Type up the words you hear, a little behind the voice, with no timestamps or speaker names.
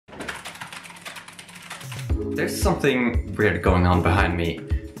There's something weird going on behind me.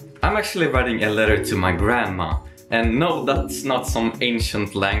 I'm actually writing a letter to my grandma. And no, that's not some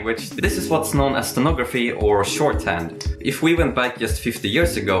ancient language. This is what's known as stenography or shorthand. If we went back just 50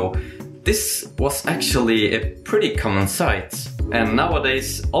 years ago, this was actually a pretty common sight. And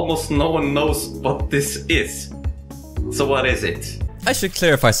nowadays, almost no one knows what this is. So what is it? I should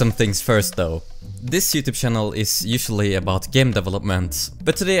clarify some things first though. This YouTube channel is usually about game development,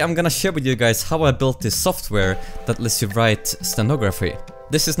 but today I'm gonna share with you guys how I built this software that lets you write stenography.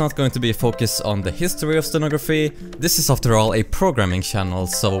 This is not going to be a focus on the history of stenography. This is after all a programming channel,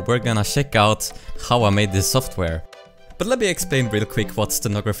 so we're gonna check out how I made this software. But let me explain real quick what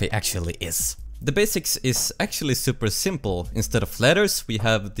stenography actually is. The basics is actually super simple. Instead of letters, we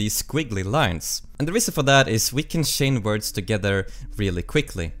have these squiggly lines. And the reason for that is we can chain words together really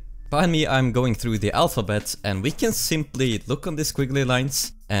quickly. Behind me I'm going through the alphabet and we can simply look on the squiggly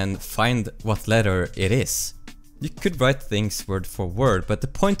lines and find what letter it is. You could write things word for word, but the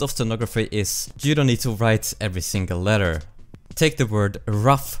point of stenography is you don't need to write every single letter. Take the word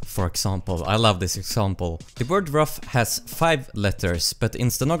rough for example. I love this example. The word rough has 5 letters, but in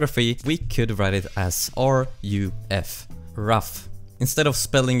stenography we could write it as R-U-F, rough. Instead of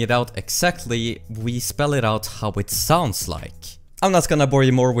spelling it out exactly, we spell it out how it sounds like. I'm not gonna bore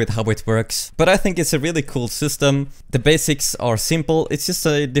you more with how it works, but I think it's a really cool system. The basics are simple, it's just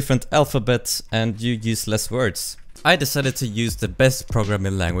a different alphabet and you use less words. I decided to use the best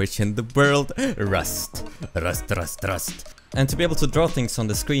programming language in the world, Rust. Rust. And to be able to draw things on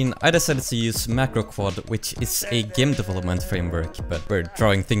the screen, I decided to use Macroquad, which is a game development framework, but we're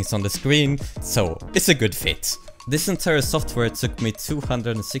drawing things on the screen, so it's a good fit. This entire software took me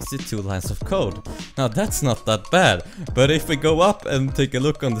 262 lines of code. Now that's not that bad, but if we go up and take a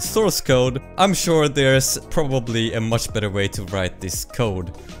look on the source code, I'm sure there's probably a much better way to write this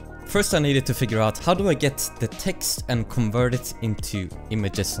code. First I needed to figure out how do I get the text and convert it into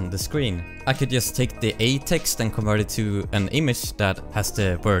images on the screen. I could just take the A text and convert it to an image that has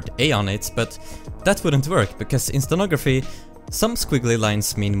the word A on it, but that wouldn't work because in stenography some squiggly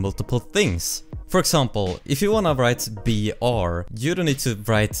lines mean multiple things. For example, if you wanna write BR, you don't need to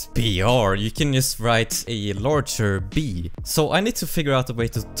write BR, you can just write a larger B. So I need to figure out a way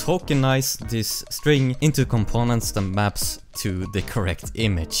to tokenize this string into components that maps to the correct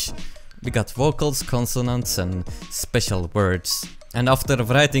image. We got vocals, consonants and special words. And after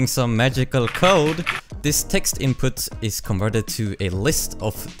writing some magical code, this text input is converted to a list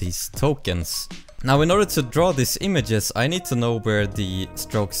of these tokens. Now in order to draw these images, I need to know where the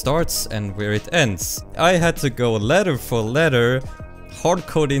stroke starts and where it ends. I had to go letter for letter,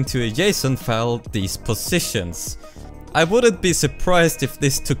 hardcode into a JSON file these positions. I wouldn't be surprised if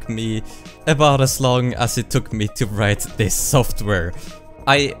this took me about as long as it took me to write this software.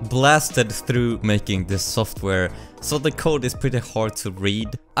 I blasted through making this software, so the code is pretty hard to read.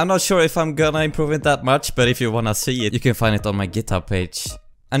 I'm not sure if I'm gonna improve it that much, but if you wanna see it, you can find it on my GitHub page.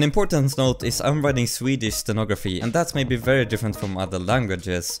 An important note is I'm writing Swedish stenography, and that may be very different from other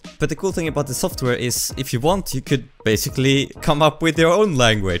languages. But the cool thing about the software is, if you want, you could basically come up with your own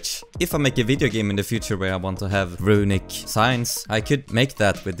language. If I make a video game in the future where I want to have runic signs, I could make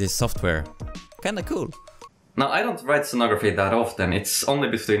that with this software. Kinda cool. Now I don't write stenography that often, it's only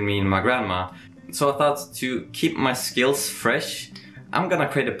between me and my grandma. So I thought to keep my skills fresh, I'm gonna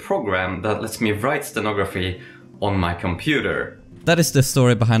create a program that lets me write stenography on my computer. That is the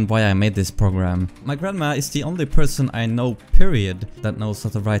story behind why I made this program. My grandma is the only person I know, period, that knows how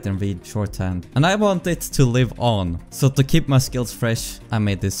to write and read shorthand. And I want it to live on. So to keep my skills fresh, I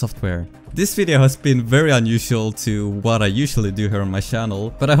made this software. This video has been very unusual to what I usually do here on my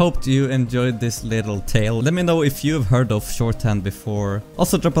channel, but I hope you enjoyed this little tale. Let me know if you've heard of shorthand before.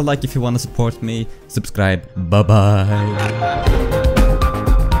 Also drop a like if you want to support me. Subscribe. Bye bye.